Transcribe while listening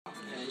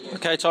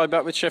Okay, Ty,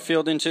 back with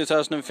Sheffield in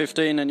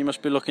 2015, and you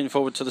must be looking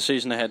forward to the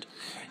season ahead.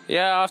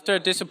 Yeah, after a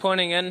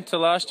disappointing end to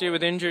last year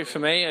with injury for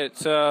me,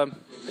 it's I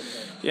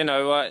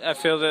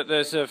feel that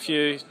there's a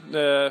few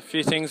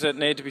things that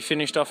need to be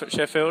finished off at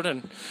Sheffield,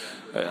 and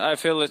I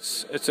feel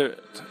it's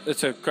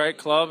a great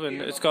club,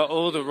 and it's got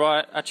all the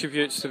right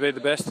attributes to be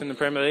the best in the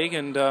Premier League,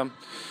 and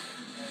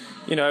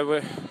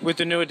we're, with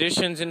the new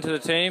additions into the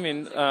team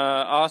in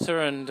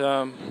Arthur and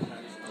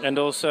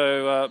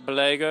also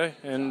Balego,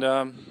 and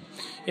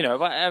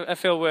I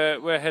feel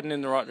we're heading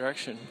in the right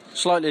direction.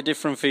 Slightly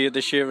different for you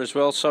this year as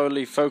well,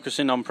 solely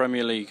focusing on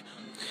Premier League.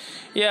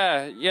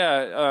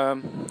 Yeah.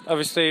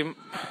 Obviously,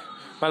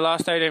 my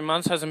last 18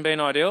 months hasn't been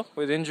ideal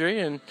with injury,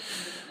 and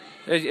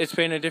it's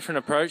been a different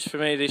approach for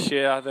me this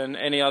year than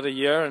any other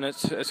year, and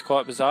it's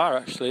quite bizarre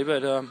actually.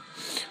 But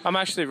I'm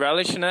actually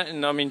relishing it,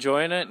 and I'm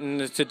enjoying it,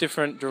 and it's a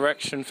different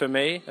direction for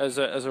me as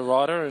a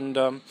rider,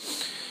 and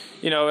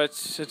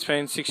it's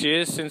been 6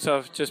 years since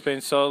I've just been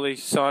solely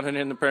signing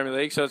in the Premier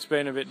League, so it's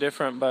been a bit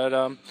different. But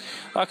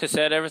like I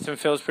said, everything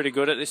feels pretty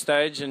good at this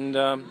stage, and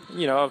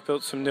I've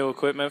built some new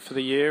equipment for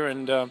the year,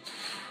 and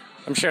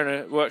I'm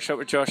sharing a workshop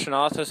with Josh and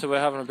Arthur, so we're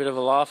having a bit of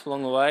a laugh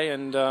along the way,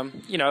 and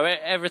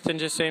everything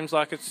just seems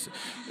like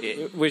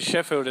with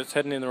Sheffield, it's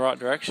heading in the right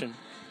direction.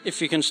 If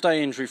you can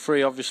stay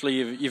injury-free, obviously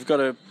you've got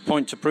a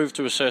point to prove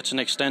to a certain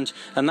extent,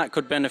 and that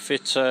could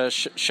benefit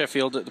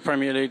Sheffield at the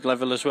Premier League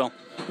level as well.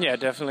 Yeah,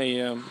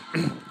 definitely.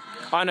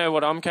 I know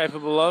what I'm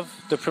capable of.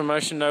 The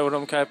promotion know what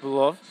I'm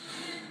capable of,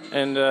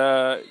 and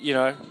I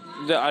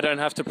don't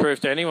have to prove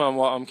to anyone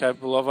what I'm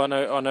capable of. I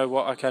know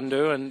what I can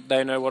do, and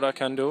they know what I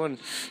can do, and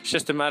it's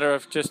just a matter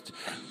of just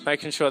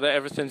making sure that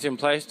everything's in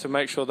place to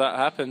make sure that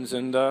happens.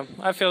 And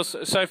I feel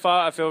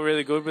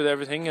really good with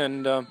everything,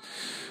 and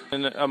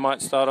I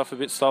might start off a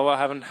bit slower. I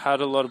haven't had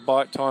a lot of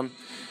bike time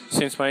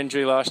since my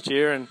injury last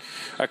year, and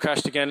I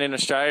crashed again in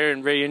Australia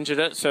and re-injured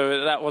it,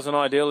 so that wasn't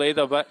ideal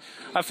either. But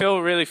I feel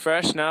really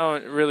fresh now,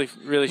 really,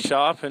 really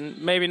sharp, and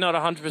maybe not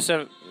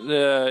 100%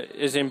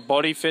 is in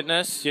body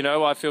fitness.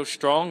 I feel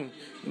strong,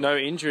 no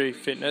injury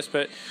fitness,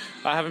 but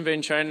I haven't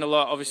been training a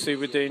lot, obviously,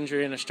 with the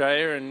injury in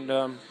Australia, and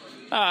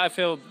I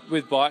feel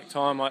with bike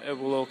time it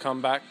will all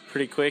come back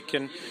pretty quick,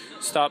 and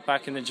start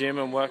back in the gym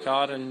and work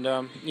hard, and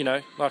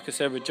like I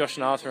said, with Josh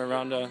and Arthur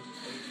around,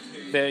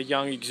 their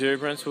young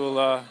exuberance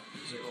will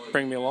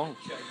bring me along.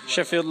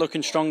 Sheffield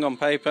looking strong on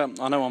paper.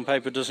 I know on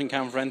paper doesn't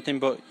count for anything,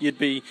 but you'd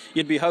be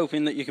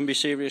hoping that you can be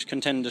serious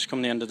contenders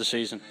come the end of the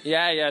season.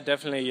 Yeah,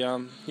 definitely.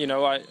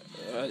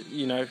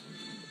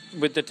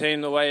 With the team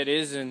the way it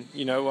is, and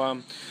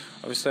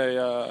obviously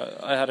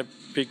I had a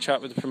big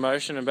chat with the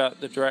promotion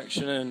about the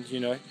direction, and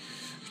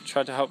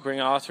tried to help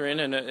bring Arthur in,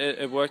 and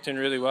it worked in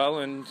really well.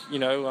 And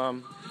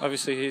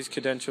obviously his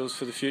credentials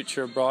for the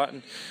future are bright,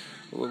 and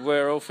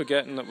we're all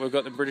forgetting that we've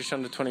got the British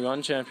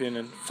under-21 champion,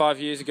 and 5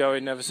 years ago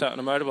he never sat on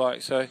a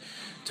motorbike. So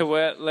to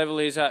where level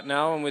he's at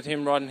now, and with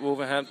him riding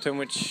Wolverhampton,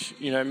 which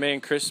me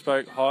and Chris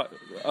spoke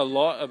a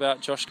lot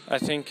about Josh, I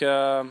think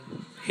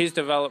his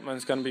development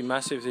is going to be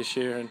massive this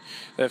year, and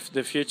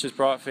the future's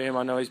bright for him.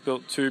 I know he's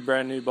built 2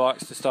 brand new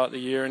bikes to start the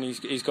year, and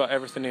he's got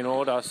everything in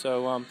order.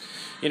 So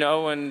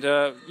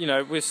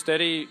with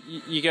Steady,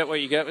 you get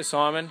what you get with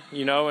Simon,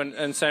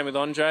 and same with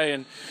Andre,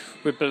 and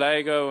with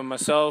Balego and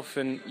myself,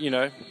 and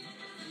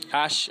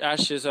Ash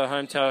is a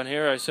hometown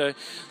hero. So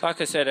like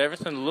I said,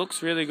 everything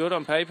looks really good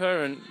on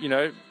paper, and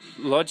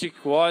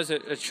logic wise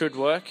it should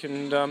work,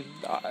 and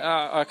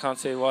I can't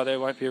see why there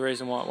won't be a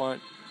reason why it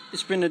won't.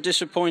 It's been a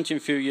disappointing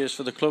few years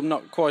for the club,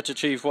 not quite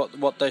achieved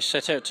what they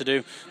set out to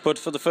do, but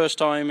for the first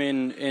time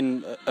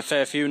in a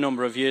fair few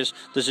number of years,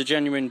 there's a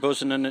genuine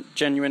buzz and a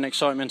genuine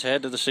excitement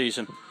ahead of the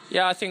season.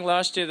 Yeah, I think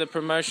last year the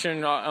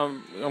promotion,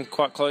 I'm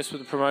quite close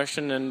with the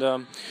promotion,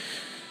 and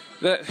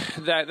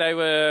they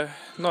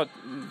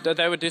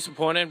were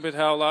disappointed with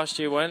how last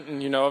year went,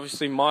 and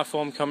obviously my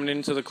form coming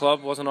into the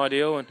club wasn't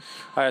ideal, and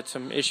I had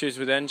some issues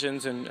with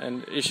engines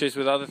and issues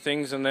with other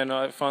things, and then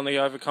I finally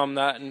overcome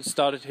that and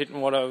started hitting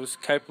what I was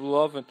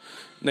capable of, and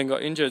then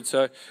got injured,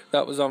 so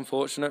that was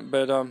unfortunate.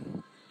 But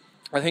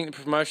I think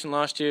the promotion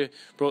last year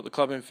brought the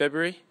club in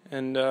February,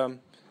 and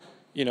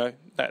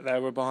that they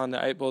were behind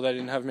the 8 ball. They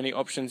didn't have many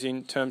options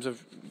in terms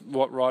of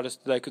what riders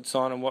they could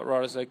sign and what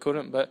riders they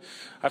couldn't. But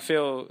I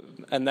feel,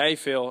 and they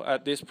feel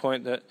at this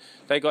point, that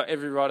they got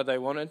every rider they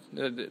wanted.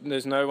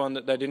 There's no one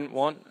that they didn't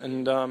want.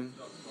 And,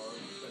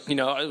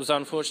 it was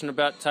unfortunate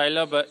about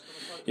Taylor, but,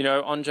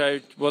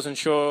 Andre wasn't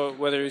sure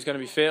whether he was going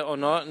to be fit or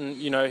not. And,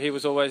 he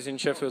was always in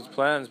Sheffield's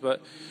plans.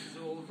 But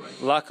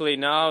luckily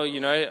now,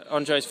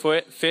 Andre's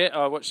fit.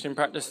 I watched him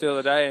practice the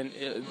other day, and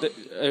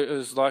it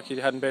was like he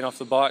hadn't been off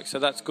the bike. So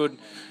that's good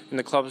in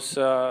the club's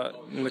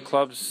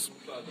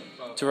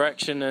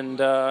direction, and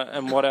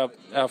what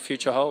our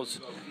future holds.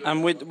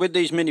 And with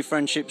these mini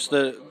friendships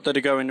that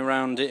are going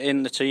around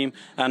in the team,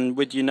 and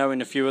with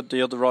knowing a few of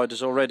the other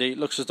riders already, it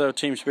looks as though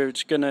team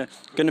spirit's gonna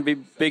be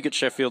big at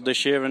Sheffield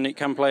this year, and it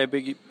can play a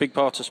big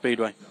part of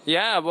Speedway.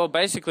 Yeah, well,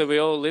 basically we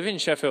all live in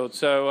Sheffield,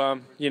 so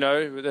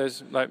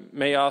there's like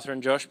me, Arthur,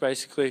 and Josh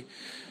basically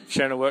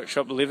sharing a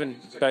workshop, living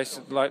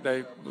basically like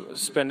they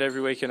spend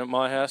every weekend at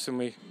my house, and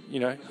we,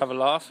 have a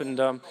laugh. And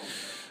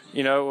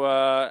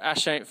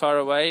Ash ain't far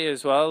away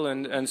as well,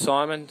 and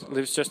Simon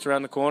lives just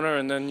around the corner,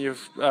 and then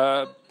you've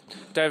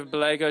David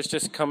Balago's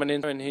just coming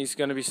in, and he's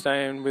going to be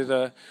staying with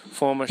a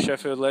former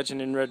Sheffield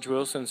legend in Reg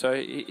Wilson, so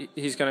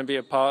he's going to be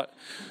a part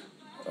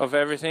of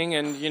everything.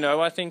 And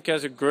I think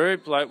as a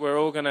group, like, we're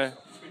all going to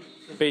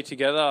be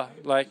together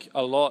like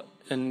a lot,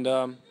 and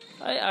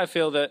I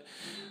feel that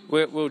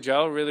we'll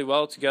gel really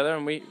well together,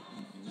 and we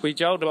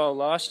gelled well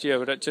last year,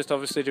 but it just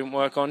obviously didn't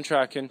work on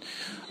track, and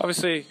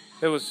obviously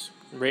there was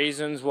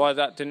reasons why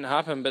that didn't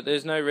happen, but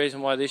there's no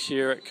reason why this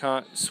year it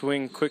can't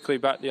swing quickly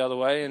back the other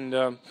way,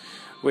 and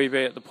we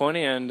be at the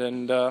pointy end.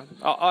 And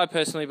I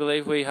personally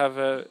believe we have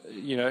a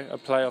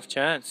playoff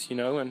chance,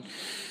 and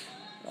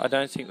I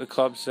don't think the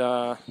club's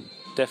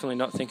definitely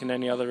not thinking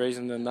any other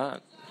reason than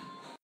that.